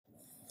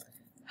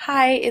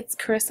Hi, it's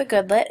Carissa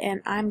Goodlet,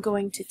 and I'm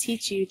going to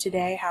teach you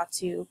today how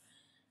to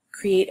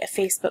create a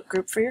Facebook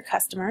group for your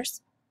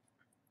customers.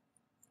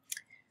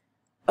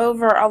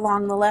 Over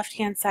along the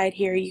left-hand side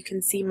here, you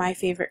can see my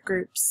favorite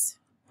groups.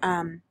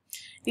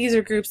 These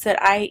are groups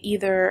that I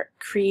either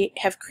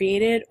have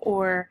created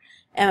or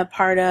am a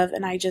part of,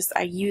 and I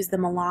use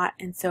them a lot,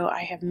 and so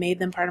I have made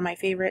them part of my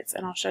favorites,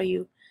 and I'll show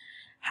you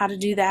how to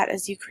do that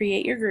as you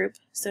create your group.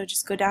 So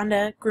just go down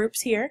to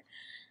Groups here,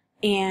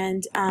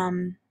 and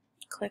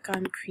click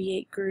on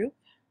Create Group,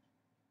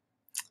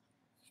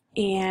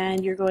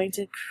 and you're going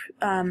to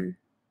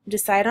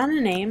decide on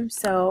a name.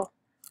 So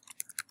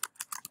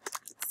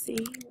let's see,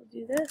 we'll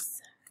do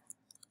this.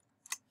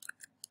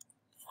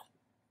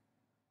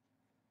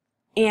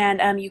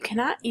 And you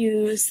cannot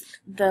use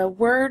the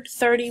word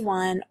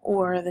 31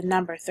 or the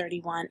number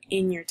 31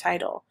 in your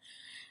title.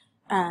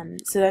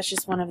 So that's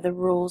just one of the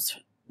rules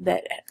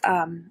that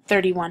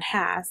 31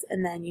 has,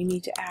 and then you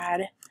need to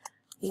add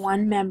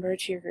one member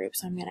to your group.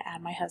 So I'm going to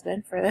add my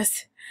husband for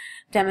this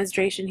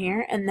demonstration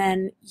here, and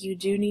then you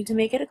do need to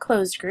make it a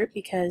closed group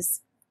because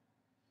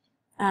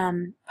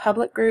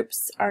public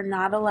groups are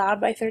not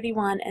allowed by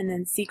 31, and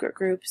then secret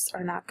groups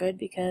are not good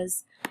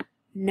because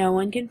no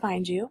one can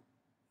find you.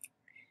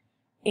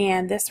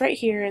 And this right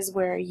here is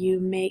where you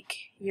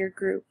make your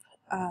group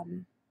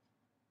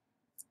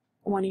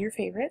one of your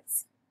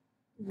favorites,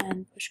 and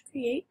then push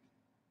create.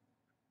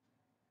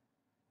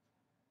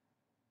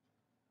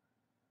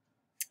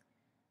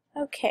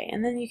 Okay,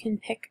 and then you can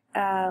pick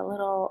a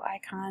little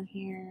icon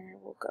here.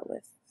 We'll go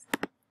with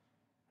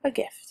a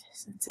gift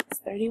since it's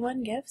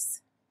 31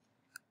 gifts.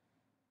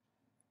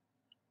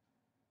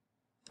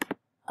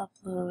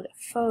 Upload a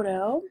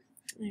photo.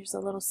 There's a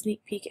little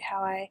sneak peek at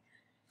how I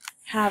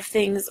have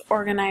things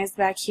organized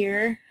back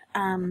here.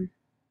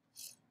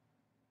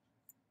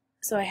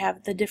 So I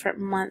have the different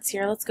months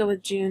here. Let's go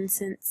with June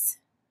since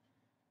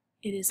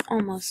it is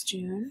almost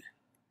June.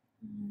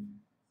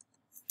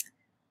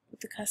 Put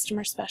the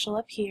customer special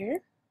up here,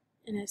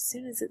 and as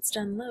soon as it's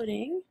done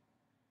loading,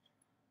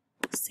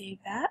 we'll save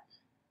that.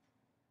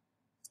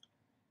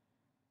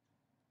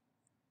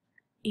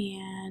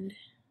 And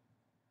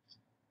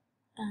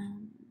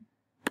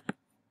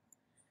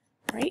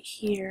right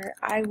here,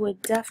 I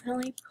would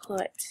definitely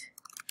put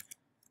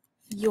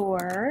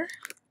your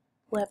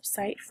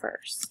website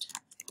first.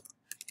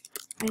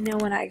 I know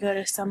when I go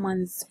to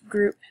someone's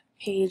group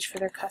page for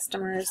their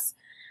customers,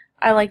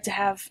 I like to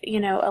have,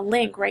 a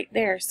link right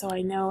there so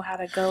I know how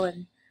to go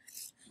and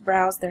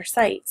browse their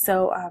site.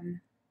 So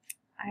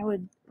I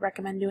would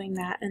recommend doing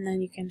that, and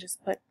then you can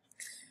just put,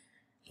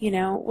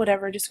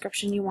 whatever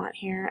description you want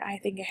here. I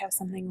think I have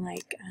something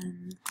like,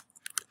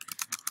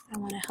 I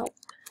want to help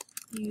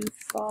you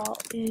fall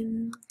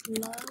in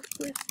love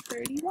with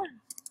 31.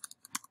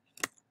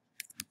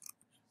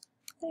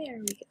 There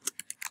we go.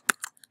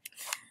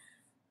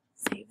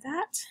 Save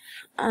that.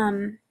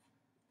 And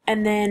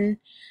then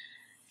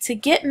to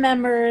get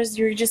members,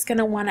 you're just going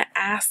to want to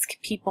ask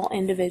people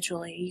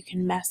individually. You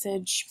can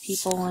message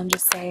people and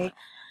just say,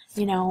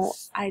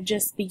 I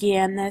just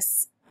began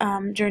this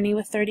journey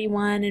with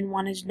 31 and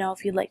wanted to know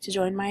if you'd like to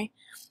join my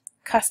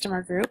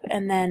customer group.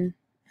 And then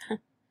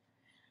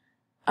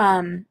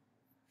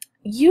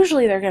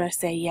usually they're going to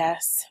say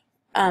yes.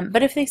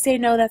 But if they say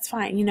no, that's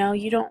fine. You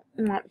don't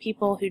want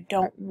people who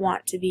don't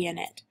want to be in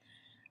it.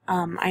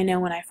 I know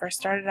when I first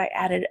started, I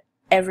added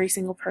every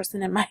single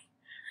person in my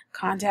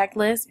contact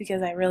list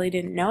because I really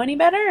didn't know any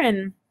better,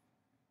 and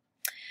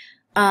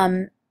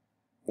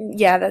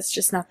yeah, that's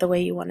just not the way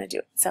you want to do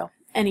it. So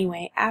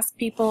anyway, ask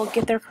people,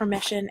 get their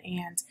permission,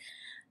 and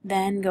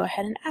then go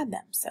ahead and add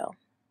them. So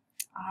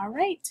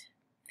alright,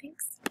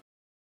 thanks.